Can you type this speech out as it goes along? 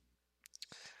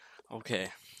Okay,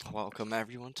 welcome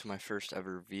everyone to my first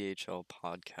ever VHL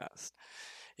podcast.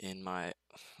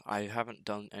 I haven't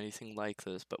done anything like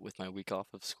this, but with my week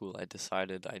off of school, I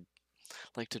decided I'd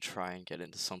like to try and get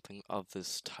into something of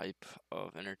this type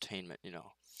of entertainment.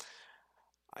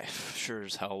 I sure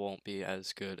as hell won't be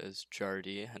as good as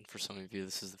Jardy, and for some of you,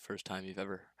 this is the first time you've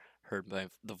ever heard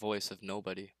the voice of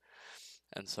nobody.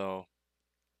 And so,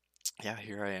 yeah,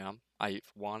 here I am. I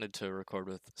wanted to record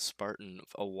with Spartan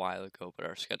a while ago, but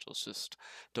our schedules just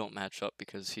don't match up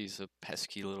because he's a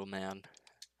pesky little man.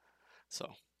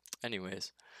 So,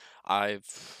 anyways,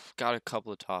 I've got a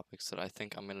couple of topics that I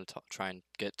think I'm going to try and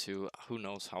get to. Who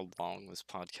knows how long this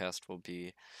podcast will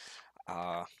be?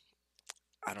 Uh,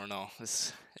 I don't know.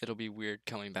 It'll be weird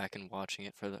coming back and watching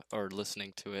it or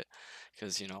listening to it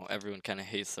because everyone kind of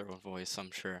hates their own voice, I'm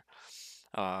sure.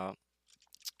 Uh,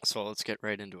 so let's get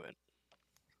right into it.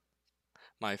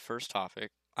 My first topic,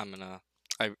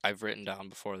 I've written down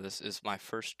before this is my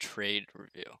first trade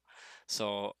review.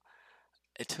 So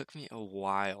it took me a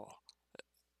while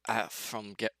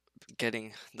from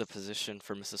getting the position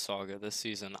for Mississauga this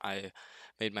season. I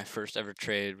made my first ever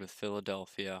trade with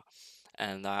Philadelphia,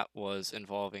 and that was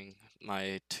involving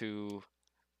my two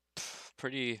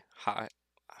pretty high.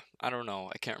 I don't know.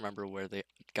 I can't remember where they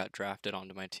got drafted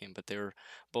onto my team, but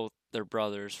they're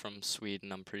brothers from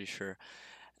Sweden, I'm pretty sure,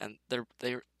 and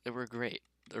they were great.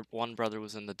 Their one brother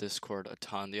was in the Discord a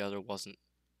ton, the other wasn't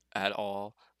at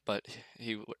all, but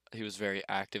he was very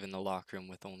active in the locker room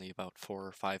with only about 4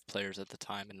 or 5 players at the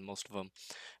time, and most of them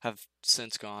have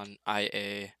since gone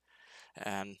IA.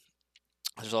 And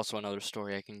there's also another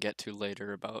story I can get to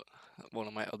later about one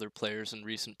of my other players and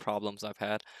recent problems I've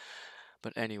had.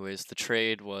 But anyways, the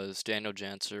trade was Daniel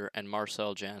Janser and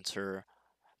Marcel Janser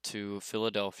to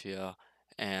Philadelphia,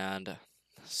 and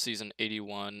season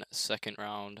 81 second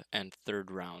round and third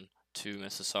round to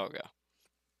Mississauga.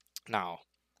 Now,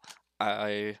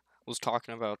 I was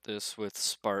talking about this with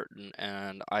Spartan,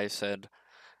 and I said,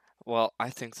 well,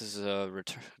 I think this is a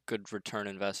good return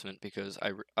investment because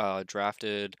I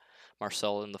drafted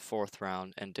Marcel in the fourth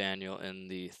round and Daniel in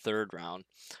the third round,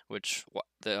 which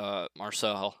Daniel,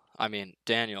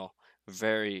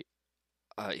 very,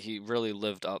 he really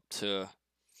lived up to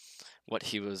what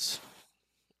he was.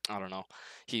 I don't know.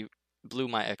 He blew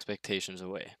my expectations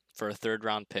away. For a third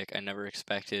round pick, I never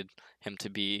expected him to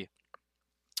be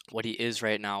what he is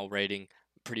right now, writing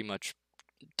pretty much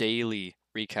daily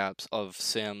recaps of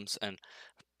Sims and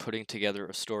putting together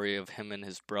a story of him and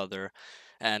his brother.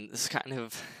 And this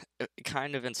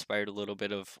kind of inspired a little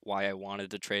bit of why I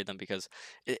wanted to trade them because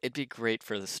it'd be great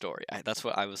for the story. That's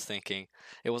what I was thinking.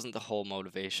 It wasn't the whole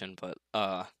motivation, but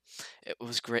it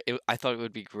was great. I thought it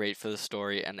would be great for the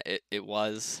story, and it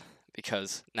was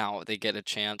because now they get a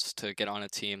chance to get on a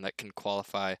team that can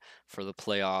qualify for the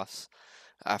playoffs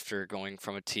after going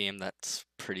from a team that's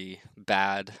pretty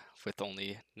bad with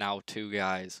only now 2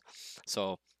 guys.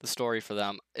 So the story for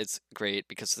them, it's great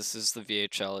because this is the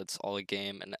VHL. It's all a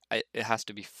game, and it has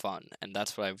to be fun, and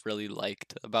that's what I really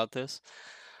liked about this.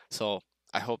 So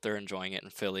I hope they're enjoying it in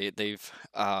Philly. They've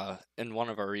in one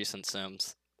of our recent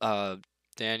sims,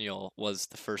 Daniel was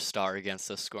the first star against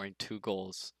us, scoring 2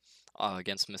 goals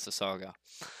against Mississauga.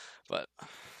 But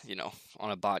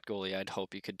on a bot goalie, I'd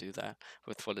hope he could do that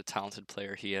with what a talented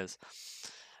player he is.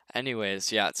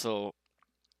 Anyways, yeah, so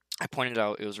I pointed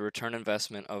out it was a return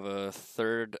investment of a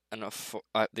third and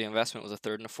the investment was a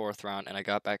third and a fourth round, and I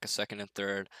got back a second and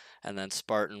third. And then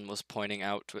Spartan was pointing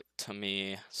out to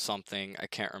me something I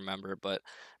can't remember, but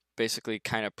basically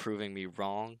kind of proving me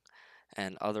wrong,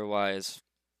 and otherwise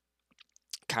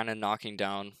kind of knocking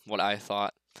down what I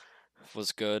thought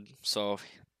was good. So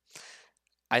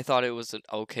I thought it was an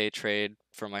okay trade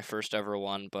for my first ever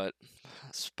one, but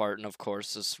Spartan, of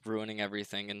course, is ruining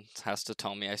everything and has to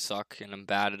tell me I suck and I'm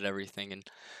bad at everything and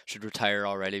should retire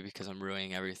already because I'm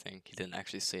ruining everything. He didn't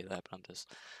actually say that, but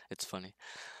it's funny.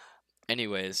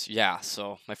 Anyways, yeah,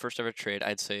 so my first ever trade,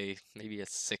 I'd say maybe a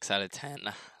 6 out of 10.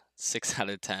 6 out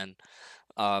of 10.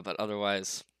 But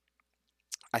otherwise,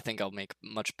 I think I'll make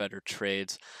much better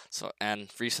trades. So, and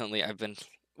recently I've been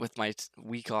with my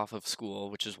week off of school,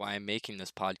 which is why I'm making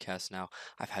this podcast now.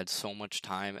 I've had so much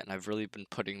time and I've really been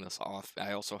putting this off.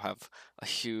 I also have a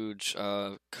huge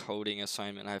coding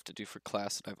assignment I have to do for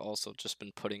class that I've also just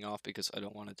been putting off because I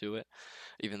don't want to do it,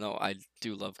 even though I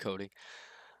do love coding.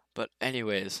 But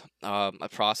anyways, a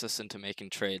process into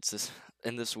making trades.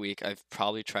 In this week, I've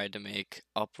probably tried to make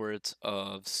upwards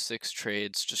of 6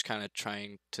 trades, just kind of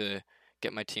trying to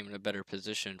get my team in a better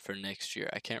position for next year.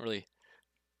 I can't really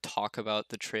talk about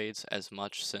the trades as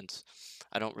much since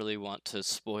I don't really want to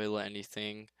spoil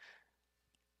anything,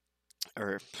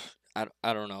 or I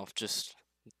don't know, just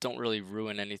don't really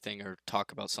ruin anything or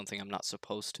talk about something I'm not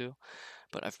supposed to,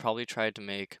 but I've probably tried to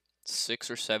make 6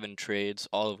 or 7 trades,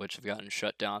 all of which have gotten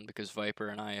shut down because Viper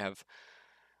and I have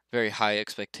very high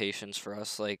expectations for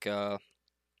us. Like, I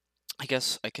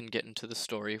guess I can get into the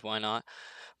story. Why not?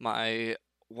 My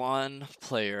one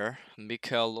player,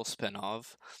 Mikhail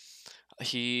Lospinov,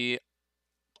 he,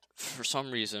 for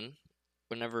some reason,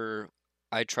 whenever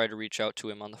I try to reach out to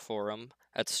him on the forum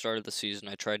at the start of the season,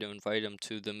 I tried to invite him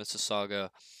to the Mississauga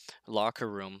locker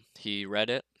room. He read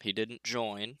it, he didn't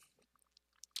join,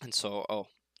 and so,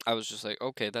 I was just like,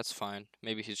 okay, that's fine.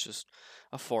 Maybe he's just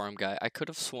a forum guy. I could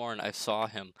have sworn I saw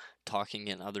him talking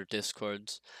in other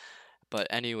Discords, but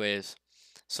anyways,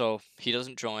 so he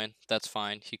doesn't join. That's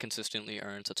fine. He consistently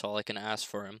earns. That's all I can ask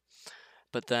for him.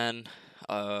 But then,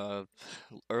 uh,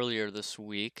 earlier this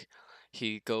week,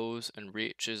 he goes and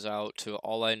reaches out to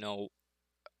all I know.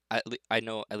 I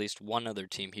know at least one other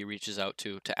team he reaches out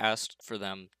to ask for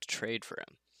them to trade for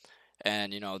him.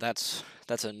 And that's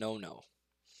a no-no.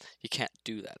 You can't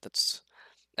do that. That's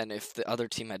And if the other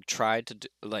team had tried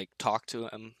to talk to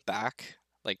him back,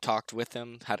 like talked with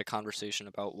him, had a conversation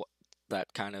about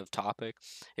that kind of topic,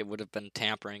 it would have been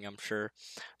tampering, I'm sure.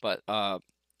 But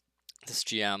this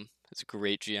GM is a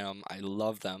great GM. I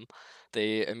love them.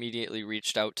 They immediately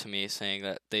reached out to me saying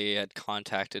that they had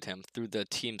contacted him through the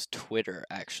team's Twitter,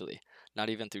 actually, not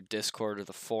even through Discord or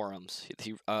the forums.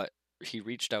 He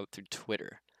reached out through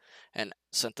Twitter and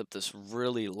sent up this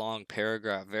really long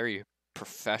paragraph, very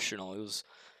professional. It was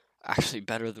actually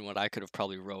better than what I could have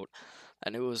probably wrote.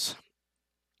 And it was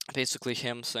basically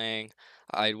him saying,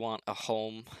 I want a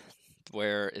home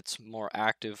where it's more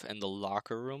active in the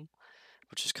locker room,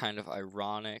 which is kind of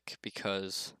ironic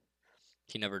because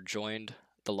he never joined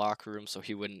the locker room, so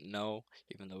he wouldn't know,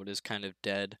 even though it is kind of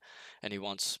dead. And he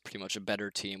wants pretty much a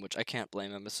better team, which I can't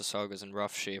blame him. Mississauga's in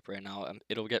rough shape right now.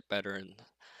 It'll get better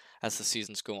as the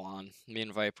seasons go on. Me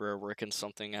and Viper are working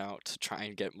something out to try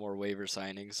and get more waiver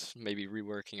signings, maybe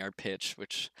reworking our pitch,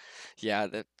 which, yeah,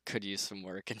 that could use some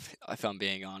work. And if I'm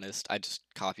being honest, I just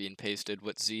copy and pasted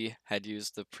what Z had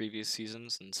used the previous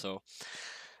seasons, and so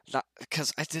not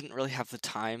because I didn't really have the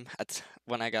time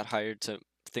when I got hired to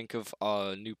think of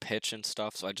a new pitch and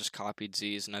stuff, so I just copied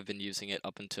Z's and I've been using it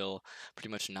up until pretty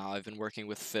much now. I've been working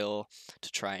with Phil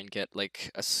to try and get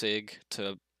like a SIG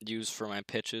to use for my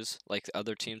pitches, like the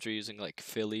other teams are using, like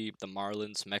Philly, the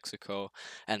Marlins, Mexico,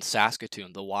 and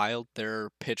Saskatoon. The Wild,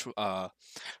 their pitch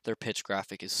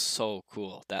graphic is so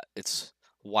cool that it's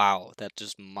wow.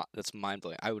 That's mind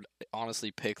blowing. I would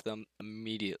honestly pick them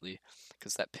immediately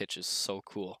because that pitch is so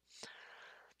cool.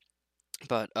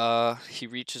 But he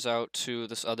reaches out to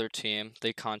this other team.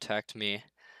 They contact me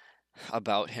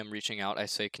about him reaching out. I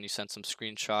say, "Can you send some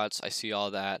screenshots?" I see all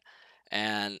that,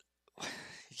 and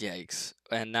yikes!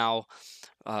 And now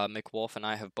McWolf and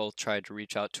I have both tried to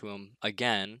reach out to him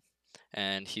again,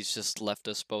 and he's just left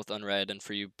us both unread. And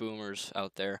for you boomers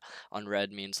out there,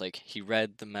 unread means like he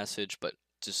read the message but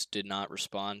just did not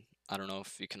respond. I don't know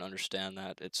if you can understand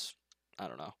that. I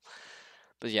don't know.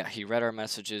 But yeah, he read our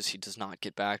messages. He does not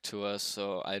get back to us,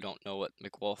 so I don't know what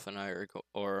McWolf and I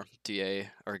or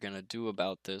DA are gonna do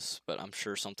about this. But I'm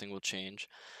sure something will change.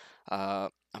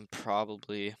 I'm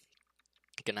probably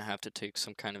gonna have to take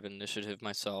some kind of initiative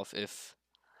myself if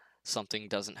something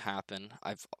doesn't happen.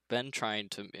 I've been trying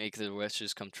to make the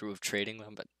wishes come true of trading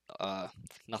them, but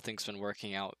nothing's been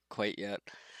working out quite yet.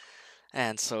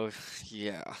 And so,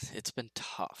 yeah, it's been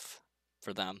tough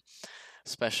for them,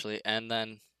 especially. And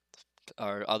then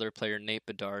our other player, Nate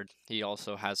Bedard, he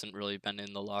also hasn't really been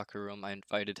in the locker room. I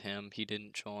invited him, he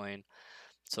didn't join.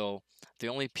 So the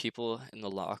only people in the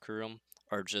locker room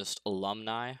are just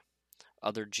alumni,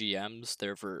 other GMs.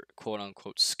 They're for quote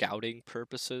unquote scouting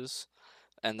purposes.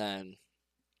 And then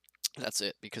that's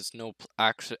it because no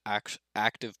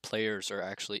active players are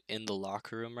actually in the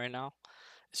locker room right now.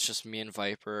 It's just me and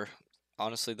Viper.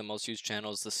 Honestly, the most used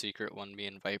channel is the secret one me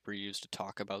and Viper use to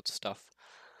talk about stuff.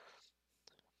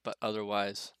 But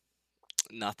otherwise,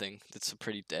 nothing. It's a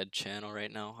pretty dead channel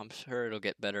right now. I'm sure it'll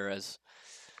get better as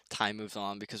time moves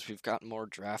on because we've got more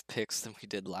draft picks than we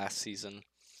did last season,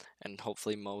 and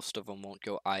hopefully most of them won't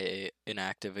go IA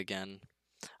inactive again.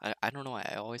 I don't know why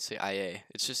I always say IA.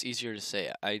 It's just easier to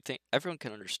say. I think everyone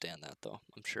can understand that though,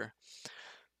 I'm sure.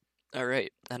 All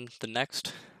right, and the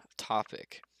next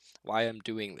topic, why I'm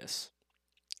doing this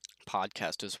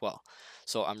podcast as well.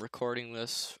 So I'm recording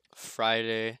this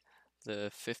Friday,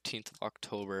 the 15th of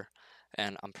October,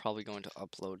 and I'm probably going to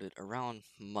upload it around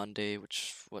Monday,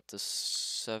 which, what, the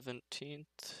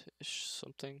 17th-ish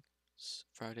something?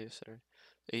 Friday, Saturday,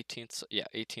 18th, yeah,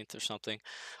 18th or something.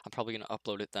 I'm probably going to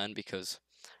upload it then because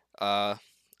uh,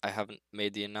 I haven't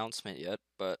made the announcement yet,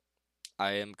 but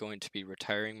I am going to be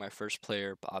retiring my first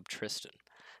player, Bob Tristan,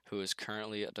 who is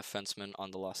currently a defenseman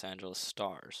on the Los Angeles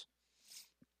Stars.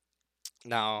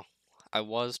 Now, I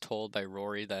was told by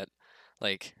Rory that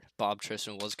like Bob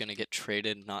Tristan was gonna get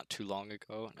traded not too long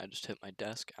ago, and I just hit my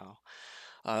desk.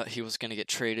 Ow. He was gonna get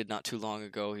traded not too long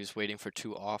ago. He's waiting for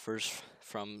two offers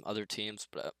from other teams,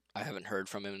 but I haven't heard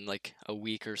from him in like a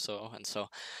week or so, and so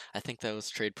I think those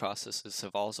trade processes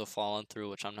have also fallen through,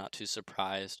 which I'm not too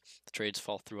surprised. The trades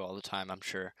fall through all the time, I'm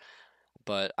sure,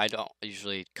 but I don't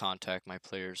usually contact my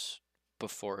players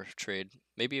before trade.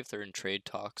 Maybe if they're in trade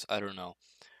talks, I don't know.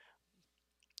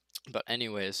 But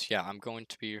anyways, yeah, I'm going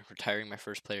to be retiring my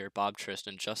first player, Bob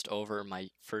Tristan, just over my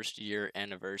first year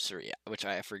anniversary, which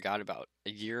I forgot about.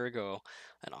 A year ago,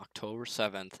 on October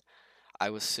 7th, I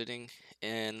was sitting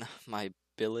in my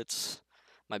billet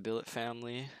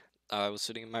family. I was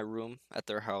sitting in my room at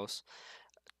their house.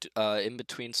 In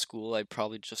between school, I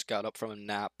probably just got up from a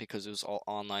nap because it was all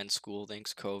online school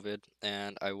thanks COVID,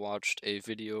 and I watched a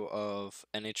video of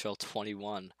NHL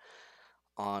 21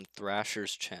 on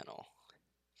Thrasher's channel.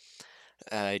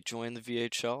 I joined the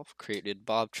VHL, created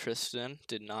Bob Tristan,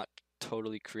 did not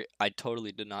totally create I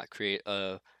totally did not create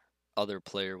a other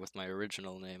player with my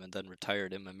original name and then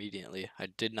retired him immediately. I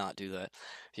did not do that.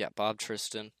 Yeah, Bob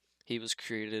Tristan, he was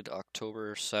created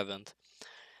October 7th.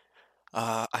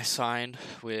 I signed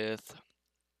with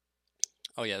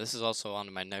Oh yeah, this is also on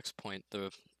to my next point,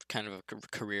 the kind of a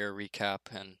career recap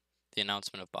and the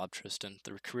announcement of Bob Tristan.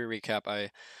 The career recap,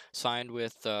 I signed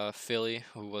with Philly,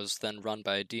 who was then run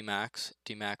by D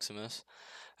Maximus.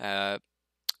 Uh,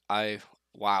 I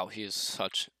wow, he is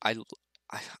such I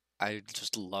I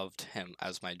just loved him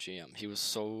as my GM. He was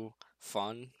so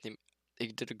fun. He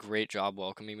did a great job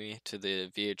welcoming me to the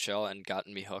VHL and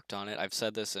gotten me hooked on it. I've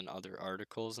said this in other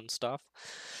articles and stuff,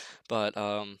 but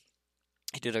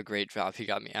he did a great job. He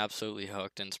got me absolutely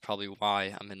hooked, and it's probably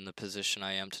why I'm in the position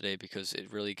I am today because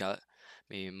it really got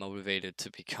me motivated to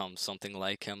become something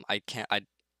like him.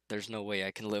 There's no way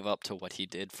I can live up to what he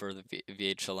did for the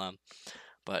VHLM,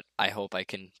 but I hope I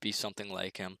can be something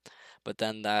like him. But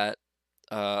then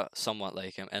somewhat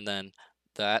like him, and then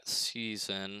that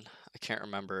season, I can't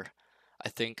remember. I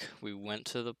think we went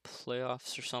to the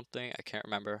playoffs or something. I can't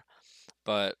remember,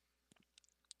 but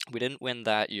we didn't win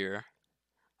that year.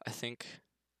 I think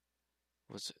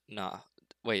was it? Nah.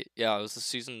 Wait, yeah, it was the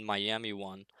season Miami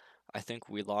won. I think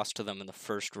we lost to them in the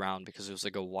first round because it was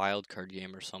like a wild card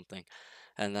game or something.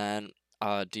 And then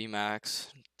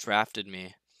D-Max drafted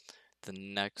me the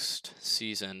next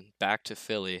season back to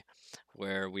Philly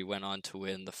where we went on to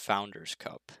win the Founders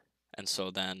Cup. And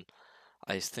so then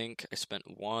I think I spent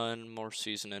one more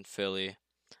season in Philly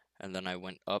and then I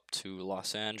went up to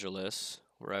Los Angeles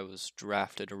where I was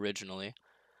drafted originally.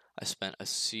 I spent a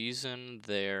season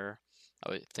there.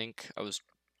 I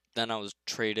was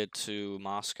traded to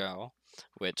Moscow,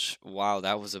 which wow,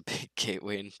 that was a big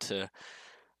gateway into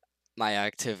my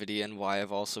activity and why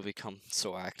I've also become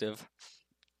so active.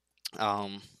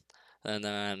 Um, and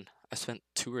then I spent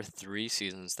 2 or 3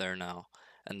 seasons there now,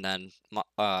 and then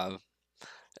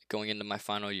going into my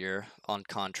final year on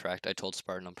contract, I told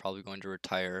Spartan I'm probably going to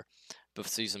retire the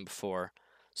season before,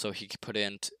 so he put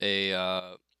in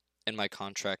my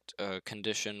contract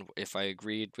condition if I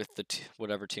agreed with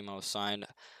whatever team I was signed.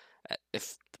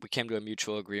 If we came to a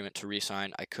mutual agreement to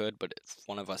resign, I could, but if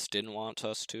one of us didn't want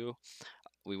us to,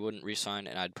 we wouldn't resign,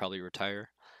 and I'd probably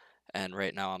retire. And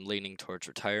right now, I'm leaning towards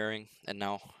retiring. And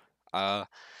now, uh,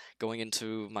 going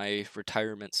into my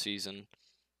retirement season,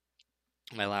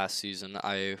 my last season,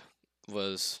 I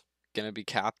was gonna be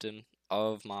captain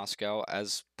of Moscow,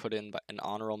 as put in by an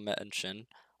honorable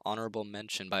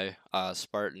mention by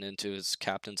Spartan into his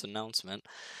captain's announcement.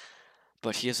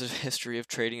 But he has a history of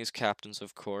trading his captains,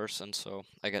 of course, and so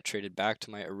I got traded back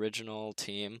to my original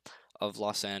team of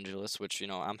Los Angeles, which,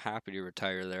 I'm happy to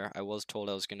retire there. I was told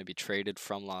I was going to be traded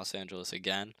from Los Angeles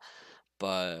again,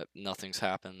 but nothing's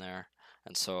happened there.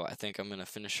 And so I think I'm going to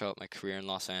finish out my career in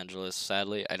Los Angeles.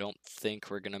 Sadly, I don't think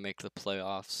we're going to make the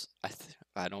playoffs.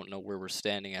 I don't know where we're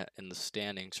standing at in the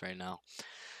standings right now,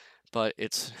 but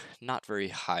it's not very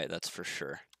high, that's for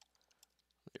sure.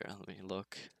 Here, let me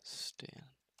look.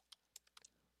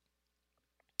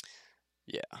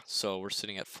 Yeah, so we're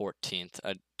sitting at 14th.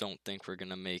 I don't think we're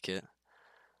gonna make it.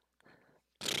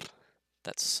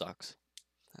 That sucks.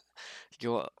 You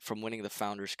go from winning the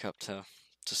Founders Cup to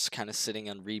just kind of sitting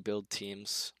on rebuild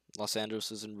teams. Los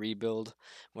Angeles is in rebuild.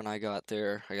 When I got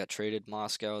there, I got traded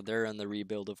Moscow. They're in the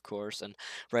rebuild, of course. And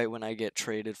right when I get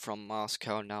traded from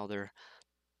Moscow, now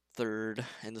third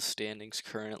in the standings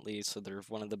currently, so they're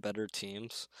one of the better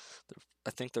teams.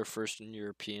 I think they're first in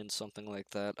European, something like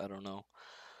that. I don't know.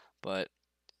 But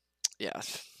yeah,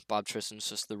 Bob Tristan's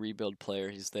just the rebuild player.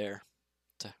 He's there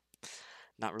to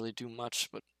not really do much,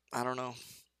 but I don't know.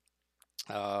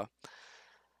 Uh,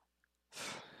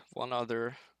 one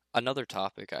other another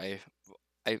topic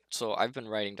so I've been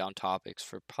writing down topics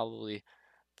for probably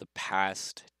the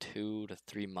past 2 to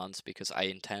 3 months because I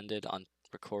intended on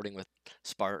recording with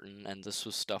Spartan, and this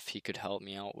was stuff he could help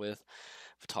me out with,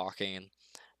 talking and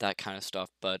that kind of stuff.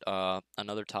 But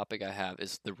another topic I have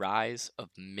is the rise of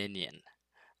Minion,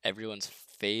 everyone's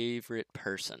favorite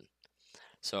person.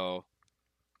 So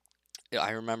yeah,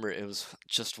 I remember it was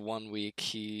just 1 week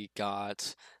he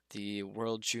got the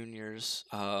World Juniors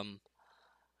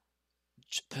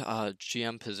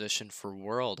GM position for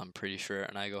World, I'm pretty sure.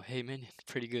 And I go, hey, Minion,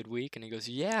 pretty good week. And he goes,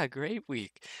 yeah, great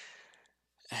week.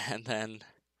 And then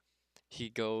he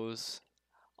goes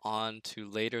on to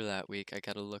later that week. I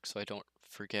gotta look so I don't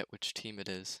forget which team it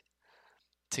is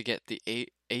to get the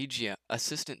AGM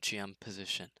assistant GM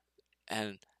position.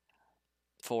 And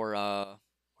for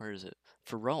where is it?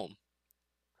 For Rome.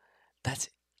 That's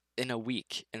in a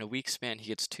week. In a week span, he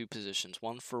gets two positions,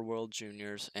 one for World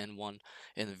Juniors and one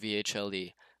in the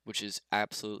VHLE, which is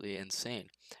absolutely insane.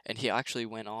 And he actually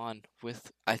went on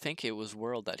with, I think it was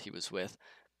World that he was with.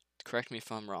 Correct me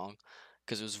if I'm wrong,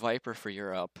 because it was Viper for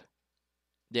Europe.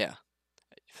 Yeah,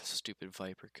 stupid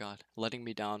Viper, God, letting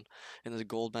me down in the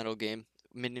gold medal game.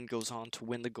 Minion goes on to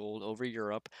win the gold over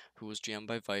Europe, who was GM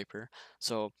by Viper.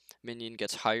 So Minion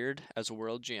gets hired as a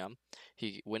world GM.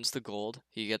 He wins the gold.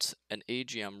 He gets an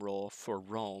AGM role for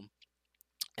Rome.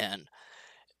 And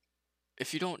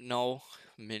if you don't know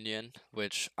Minion,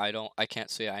 which I can't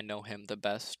say I know him the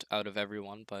best out of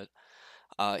everyone, but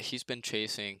he's been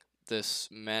chasing this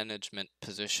management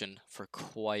position for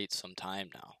quite some time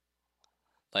now.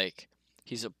 Like,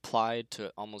 he's applied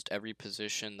to almost every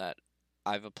position that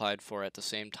I've applied for at the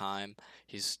same time.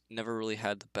 He's never really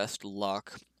had the best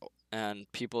luck, and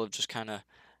people have just kind of,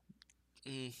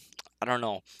 mm, I don't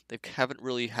know, they haven't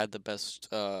really had the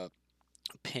best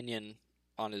opinion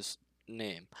on his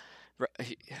name,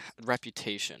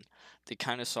 reputation. They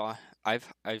kind of saw.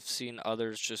 I've seen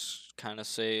others just kind of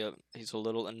say he's a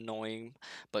little annoying,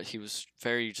 but he was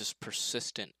very just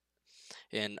persistent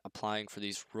in applying for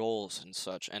these roles and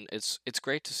such. And it's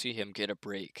great to see him get a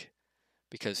break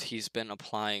because he's been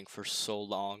applying for so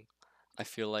long. I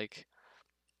feel like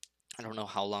I don't know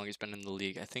how long he's been in the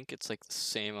league. I think it's like the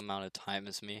same amount of time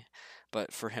as me.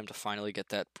 But for him to finally get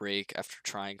that break after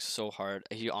trying so hard,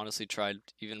 he honestly tried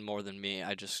even more than me.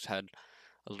 I just had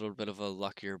a little bit of a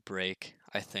luckier break,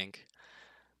 I think.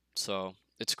 So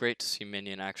it's great to see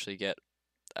Minion actually get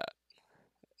that.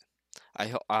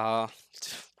 I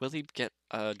will he get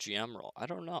a GM role? I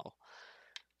don't know.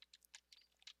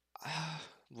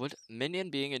 Would Minion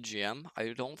being a GM,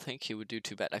 I don't think he would do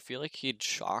too bad. I feel like he'd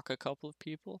shock a couple of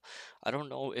people. I don't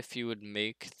know if he would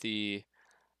make the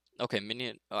okay,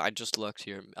 Minion. I just looked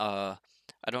here. I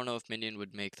don't know if Minion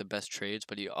would make the best trades,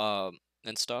 but he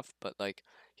and stuff. But like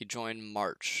he joined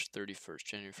March 31st,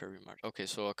 January, February, March. Okay,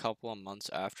 so a couple of months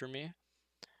after me.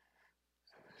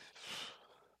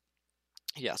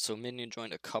 Yeah, so Minion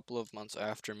joined a couple of months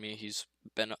after me.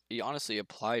 He honestly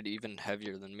applied even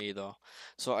heavier than me though.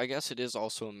 So I guess it is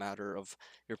also a matter of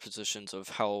your positions of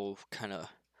how kind of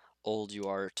old you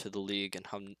are to the league and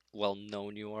how well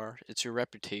known you are. It's your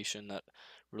reputation that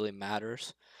really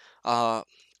matters. Uh,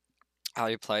 I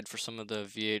applied for some of the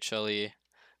VHLE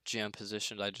GM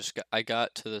positions. I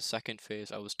got to the second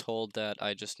phase. I was told that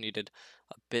I just needed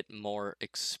a bit more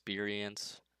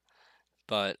experience,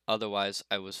 but otherwise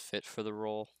I was fit for the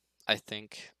role. I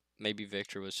think maybe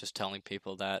Victor was just telling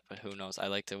people that, but who knows? I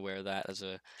like to wear that as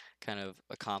a kind of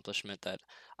accomplishment that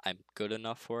I'm good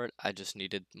enough for it. I just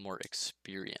needed more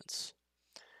experience.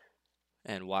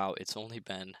 And wow, it's only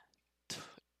been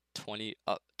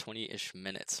 20-ish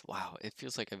minutes. Wow, it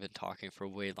feels like I've been talking for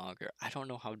way longer. I don't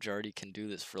know how Jardy can do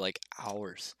this for like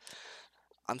hours.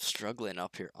 I'm struggling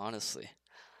up here, honestly.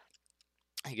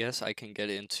 I guess I can get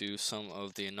into some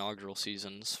of the inaugural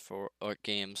seasons for or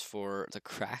games for the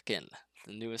Kraken,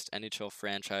 the newest NHL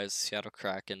franchise, Seattle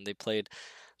Kraken. They played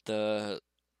the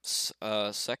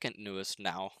second newest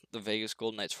now, the Vegas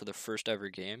Golden Knights, for their first ever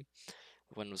game.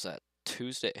 When was that?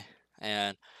 Tuesday,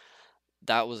 and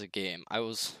that was a game. I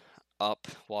was up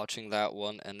watching that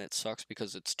one, and it sucks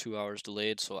because it's 2 hours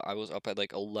delayed. So I was up at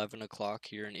like 11 o'clock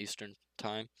here in Eastern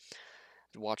time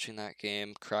watching that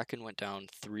game. Kraken went down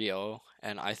 3-0,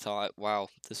 and I thought, wow,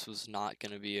 this was not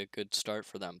going to be a good start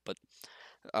for them. But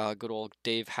good old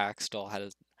Dave Hackstall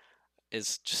had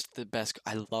is just the best.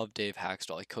 I love Dave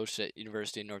Haxtell. He coached at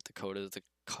University of North Dakota,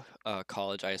 the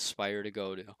college I aspire to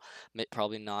go to.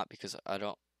 Probably not because I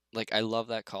don't like. I love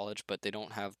that college, but they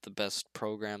don't have the best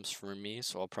programs for me,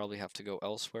 so I'll probably have to go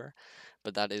elsewhere.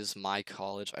 But that is my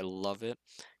college. I love it.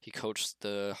 He coached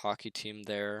the hockey team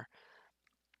there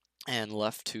and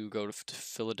left to go to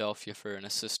Philadelphia for an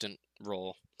assistant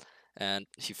role, and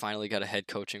he finally got a head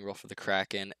coaching role for the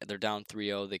Kraken. They're down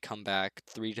 3-0. They come back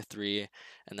 3-3,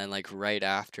 and then like right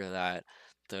after that,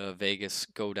 the Vegas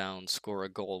go down, score a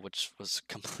goal, which was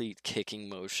complete kicking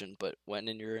motion. But when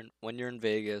you're in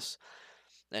Vegas,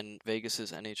 and Vegas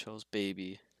is NHL's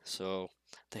baby, so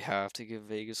they have to give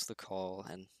Vegas the call,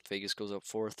 and Vegas goes up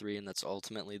 4-3, and that's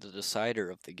ultimately the decider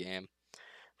of the game,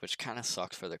 which kind of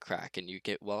sucks for the Kraken. You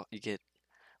get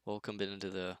welcomed into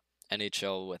the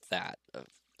NHL with that a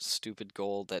stupid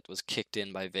goal that was kicked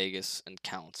in by Vegas and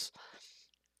counts.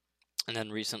 And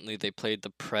then recently they played the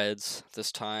Preds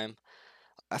this time.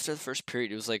 After the first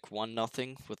period, it was like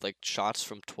 1-0 with like shots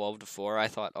from 12 to 4. I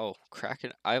thought, oh,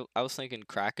 Kraken. I was thinking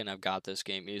Kraken, I've got this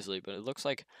game easily, but it looks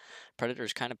like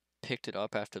Predators kind of picked it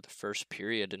up after the first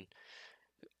period, and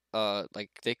like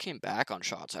they came back on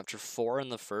shots after 4 in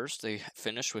the first. They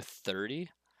finished with 30,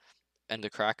 and the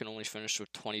Kraken only finished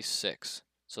with 26.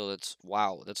 So that's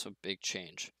wow, that's a big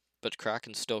change. But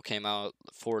Kraken still came out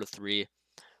 4-3.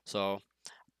 So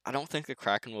I don't think the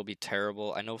Kraken will be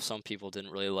terrible. I know some people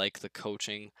didn't really like the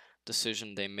coaching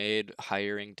decision they made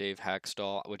hiring Dave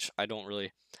Haxtell, which I don't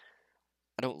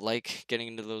like getting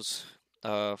into those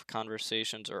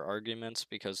conversations or arguments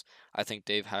because I think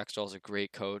Dave Haxtell is a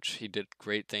great coach. He did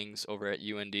great things over at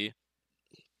UND,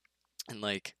 and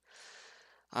like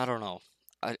I don't know.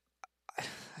 I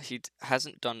he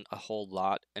hasn't done a whole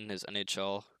lot in his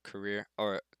NHL career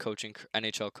or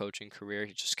NHL coaching career.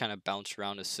 He just kind of bounced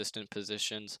around assistant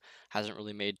positions. Hasn't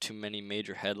really made too many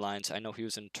major headlines. I know he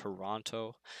was in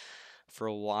Toronto for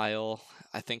a while.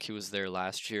 I think he was there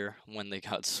last year when they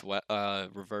got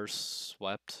reverse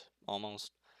swept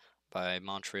almost by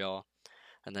Montreal,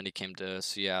 and then he came to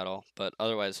Seattle. But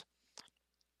otherwise,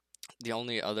 the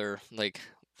only other like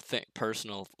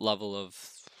personal level of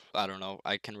I don't know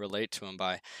I can relate to him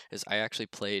by is I actually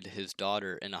played his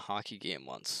daughter in a hockey game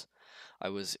once. I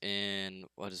was in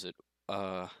what is it?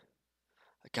 Uh,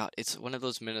 God, it's one of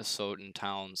those Minnesotan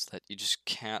towns that you just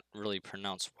can't really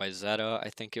pronounce. Wayzata, I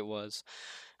think it was.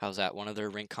 I was at one of their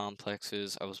rink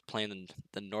complexes. I was playing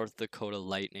the North Dakota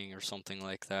Lightning or something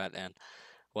like that, and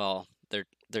well,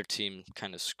 their team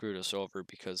kind of screwed us over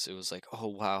because it was like, oh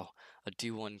wow, a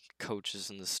D1 coach is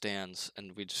in the stands,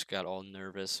 and we just got all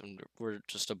nervous, and we're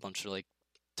just a bunch of like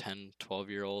 10,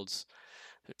 12-year olds,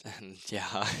 and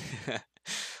yeah,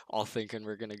 all thinking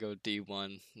we're gonna go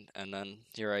D1, and then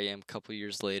here I am, a couple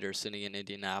years later, sitting in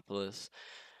Indianapolis,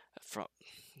 from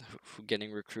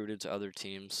getting recruited to other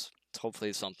teams.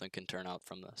 Hopefully, something can turn out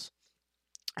from this.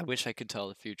 I wish I could tell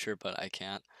the future, but I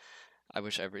can't.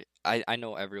 I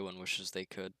know everyone wishes they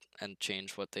could and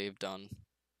change what they've done.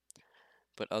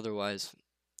 But otherwise,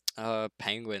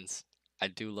 Penguins. I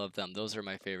do love them. Those are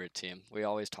my favorite team. We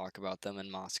always talk about them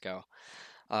in Moscow.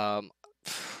 Um,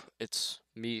 it's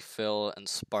me, Phil, and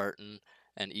Spartan,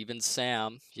 and even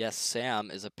Sam. Yes,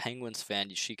 Sam is a Penguins fan.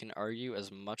 She can argue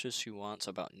as much as she wants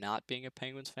about not being a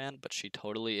Penguins fan, but she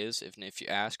totally is. If you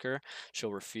ask her,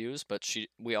 she'll refuse. But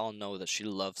we all know that she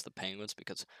loves the Penguins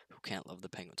because who can't love the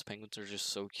Penguins? Penguins are just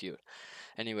so cute.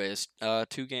 Anyways,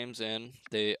 2 games in,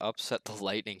 they upset the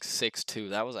Lightning 6-2.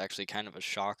 That was actually kind of a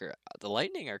shocker. The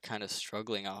Lightning are kind of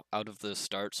struggling out of the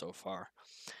start so far.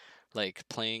 Like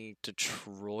playing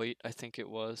Detroit, I think it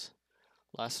was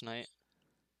last night.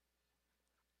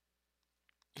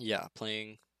 Yeah,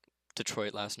 playing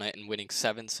Detroit last night and winning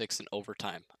 7-6 in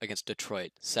overtime against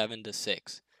Detroit,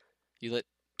 7-6. You let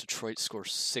Detroit score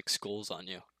 6 goals on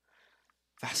you.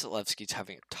 Vasilevsky's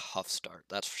having a tough start,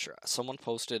 that's for sure. Someone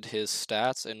posted his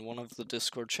stats in one of the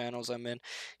Discord channels I'm in.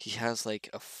 He has like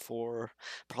a 4,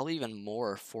 probably even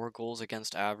more, 4 goals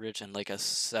against average and like a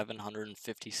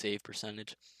 750 save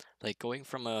percentage. Like going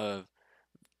from a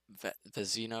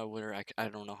Vezina winner, I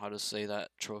don't know how to say that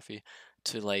trophy,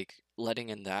 to like letting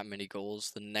in that many goals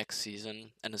the next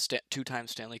season and a 2-time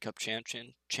Stanley Cup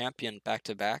champion back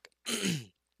to back.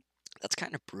 That's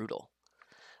kind of brutal.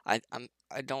 I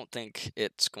don't think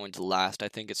it's going to last. I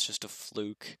think it's just a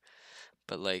fluke.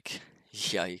 But like,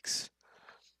 yikes.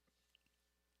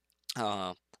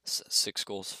 Uh, 6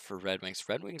 goals for Red Wings.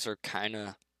 Red Wings are kind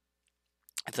of,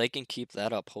 if they can keep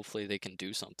that up, hopefully they can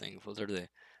do something. What are they?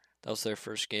 That was their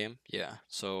first game. Yeah.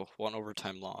 So 1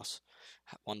 overtime loss,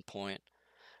 1 point.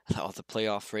 Oh, the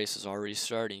playoff race is already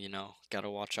starting, you know. Got to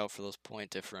watch out for those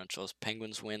point differentials.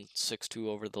 Penguins win 6-2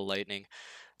 over the Lightning.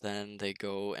 Then they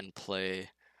go and play.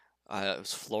 It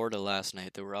was Florida last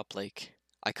night. They were up like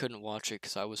I couldn't watch it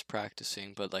because I was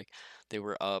practicing, but like they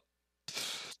were up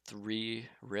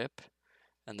 3-rip,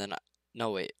 and then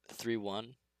no wait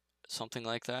 3-1, something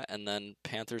like that, and then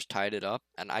Panthers tied it up.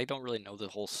 And I don't really know the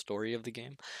whole story of the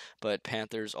game, but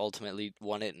Panthers ultimately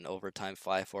won it in overtime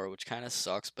 5-4, which kind of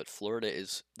sucks. But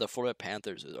the Florida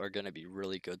Panthers are going to be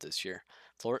really good this year.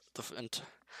 Florida,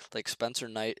 like Spencer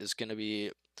Knight is going to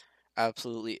be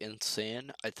absolutely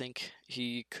insane. I think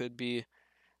he could be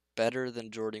better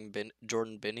than Jordan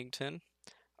Bennington.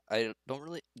 I don't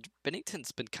really.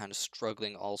 Bennington's been kind of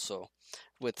struggling also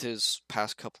with his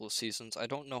past couple of seasons. I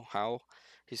don't know how.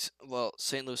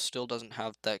 St. Louis still doesn't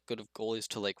have that good of goalies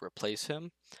to like replace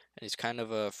him, and he's kind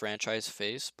of a franchise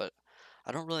face, but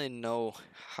I don't really know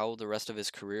how the rest of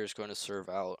his career is going to serve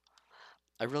out.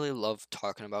 I really love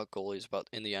talking about goalies about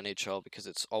in the NHL because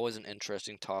it's always an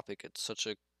interesting topic. It's such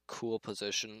a cool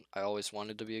position. I always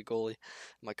wanted to be a goalie.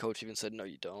 My coach even said, "No,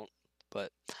 you don't."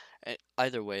 But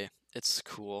either way, it's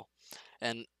cool.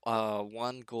 And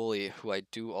one goalie who I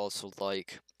do also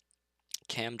like,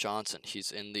 Cam Johnson. He's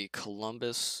in the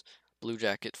Columbus Blue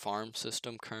Jacket farm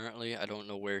system currently. I don't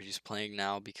know where he's playing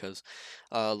now because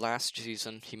last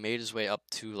season he made his way up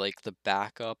to like the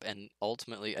backup and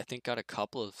ultimately I think got a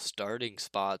couple of starting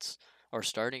spots or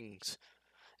startings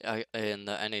in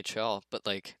the NHL, but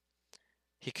like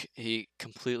he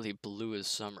completely blew his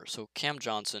summer. So Cam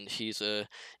Johnson, he's a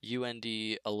UND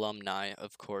alumni,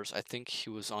 of course. I think he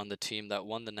was on the team that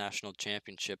won the national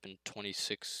championship in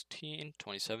 2016,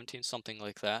 2017, something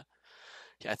like that.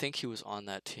 Yeah, I think he was on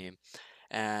that team.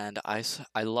 And I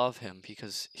love him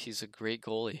because he's a great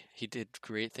goalie. He did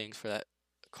great things for that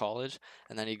college,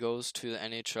 and then he goes to the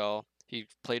NHL. He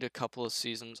played a couple of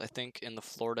seasons, I think, in the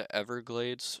Florida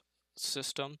Everglades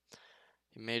system.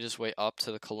 He made his way up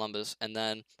to the Columbus, and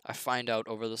then I find out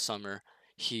over the summer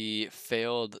he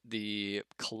failed the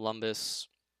Columbus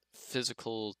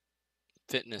physical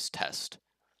fitness test.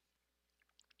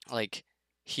 Like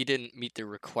he didn't meet the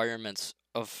requirements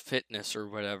of fitness or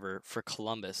whatever for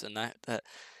Columbus, and that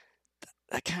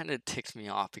kind of ticks me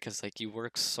off because like you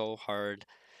work so hard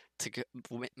to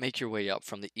make your way up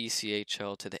from the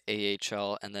ECHL to the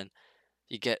AHL, and then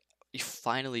you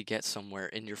finally get somewhere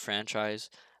in your franchise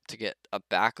to get a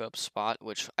backup spot,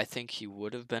 which I think he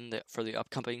would have been for the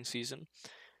upcoming season,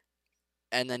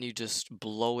 and then you just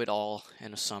blow it all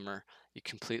in a summer. You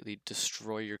completely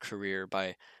destroy your career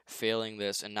by failing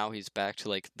this, and now he's back to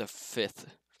like the fifth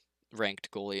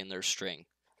ranked goalie in their string.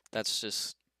 That's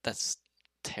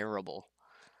terrible.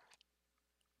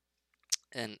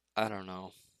 And I don't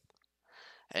know.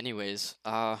 Anyways,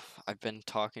 I've been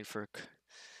talking for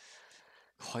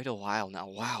quite a while now.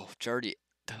 Wow, Jardy,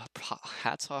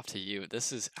 hats off to you.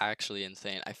 This is actually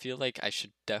insane. I feel like I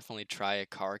should definitely try a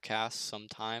car cast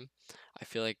sometime. I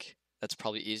feel like that's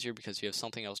probably easier because you have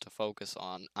something else to focus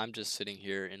on. I'm just sitting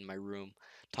here in my room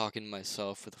talking to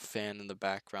myself with a fan in the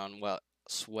background while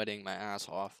sweating my ass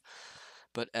off.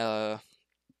 But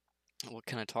what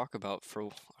can I talk about for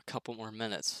a couple more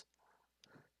minutes?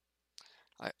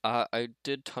 I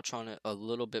did touch on it a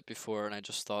little bit before, and I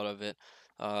just thought of it.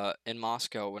 In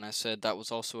Moscow, when I said that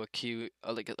was also a key,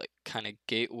 like kind of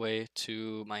gateway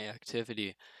to my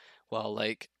activity. Well,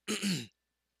 like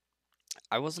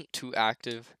I wasn't too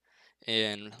active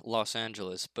in Los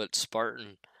Angeles, but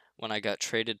Spartan, when I got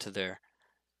traded to there,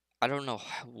 I don't know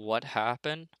what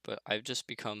happened, but I've just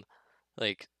become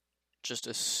like just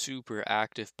a super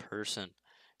active person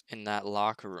in that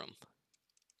locker room.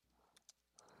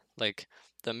 Like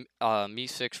the Me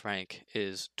 6 rank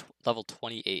is level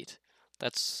 28.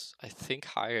 That's I think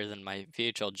higher than my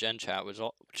VHL Gen Chat, which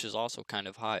is also kind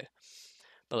of high.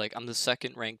 But like I'm the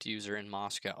second ranked user in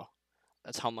Moscow.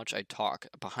 That's how much I talk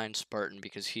behind Spartan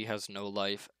because he has no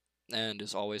life and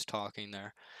is always talking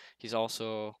there. He's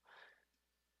also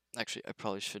actually I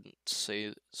probably shouldn't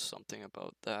say something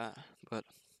about that, but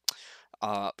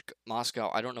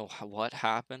Moscow, I don't know what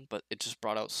happened, but it just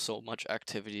brought out so much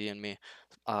activity in me.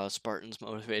 Spartans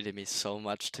motivated me so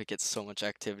much to get so much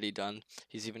activity done.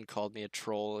 He's even called me a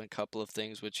troll in a couple of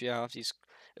things, which, yeah, he's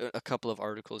a couple of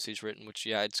articles he's written, which,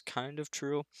 yeah, it's kind of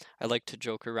true. I like to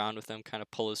joke around with him, kind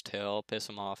of pull his tail, piss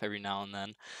him off every now and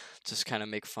then, just kind of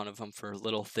make fun of him for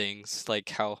little things, like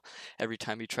how every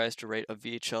time he tries to write a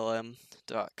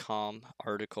VHLM.com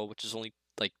article, which is only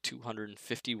like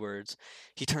 250 words,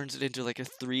 he turns it into like a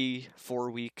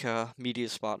 3-4 week media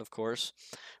spot, of course,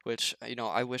 which,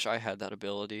 I wish I had that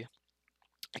ability.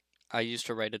 I used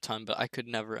to write a ton, but I could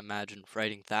never imagine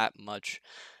writing that much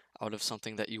out of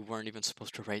something that you weren't even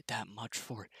supposed to write that much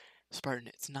for. Spartan,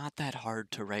 it's not that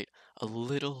hard to write a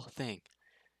little thing.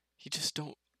 You just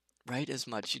don't write as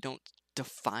much. You don't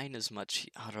define as much.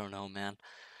 I don't know, man.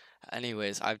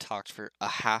 Anyways, I've talked for a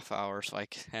half hour, so I've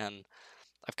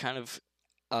kind of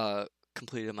uh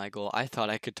completed my goal. I thought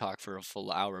I could talk for a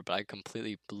full hour, but I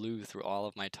completely blew through all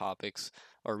of my topics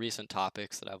or recent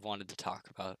topics that I've wanted to talk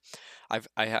about. I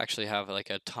actually have like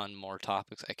a ton more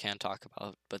topics I can talk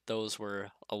about, but those were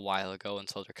a while ago and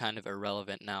so they're kind of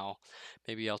irrelevant now.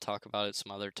 Maybe I'll talk about it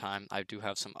some other time. I do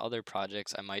have some other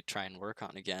projects I might try and work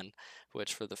on again,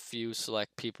 which for the few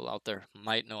select people out there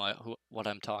might know what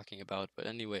I'm talking about. But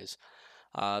anyways,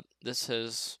 this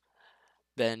has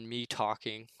been me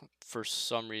talking for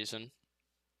some reason,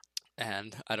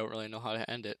 and I don't really know how to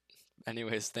end it.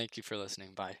 Anyways, thank you for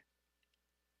listening. Bye.